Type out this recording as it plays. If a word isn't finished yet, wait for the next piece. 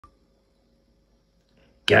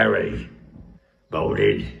Gary.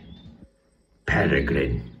 Morning.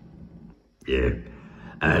 Peregrine. Yeah.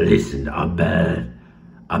 Listen, I'm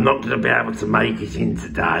not going to be able to make it in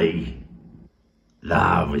today.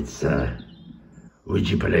 No, it's, would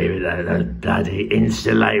you believe it, that bloody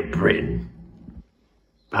insulate Britain.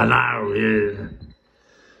 I know, yeah.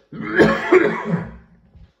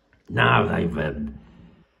 No, they've,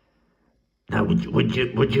 no, would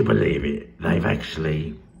you believe it? They've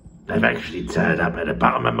actually turned up at the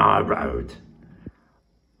bottom of my road.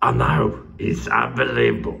 I know, it's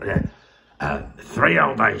unbelievable. 3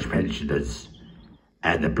 old age pensioners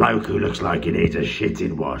and the bloke who looks like he needs a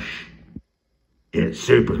shitting wash. Yeah,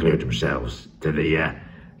 super glued themselves to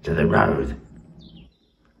the road.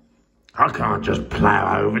 I can't just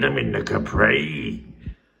plough over them in the Capri.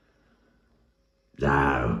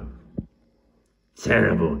 No.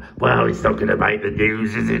 Terrible. Well, it's not going to make the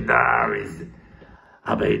news, is it? No,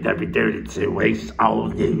 I mean, they've been doing it 2 weeks. It's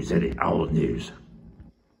old news, isn't it? Old news.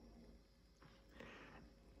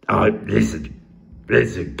 Oh, listen,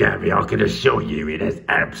 Gary, I can assure you it has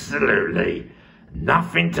absolutely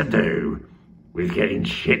nothing to do with getting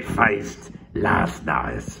shit-faced last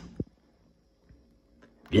night.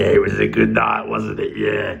 Yeah, it was a good night, wasn't it?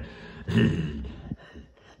 Yeah.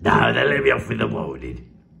 No, they let me off in the morning.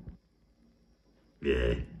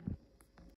 Yeah.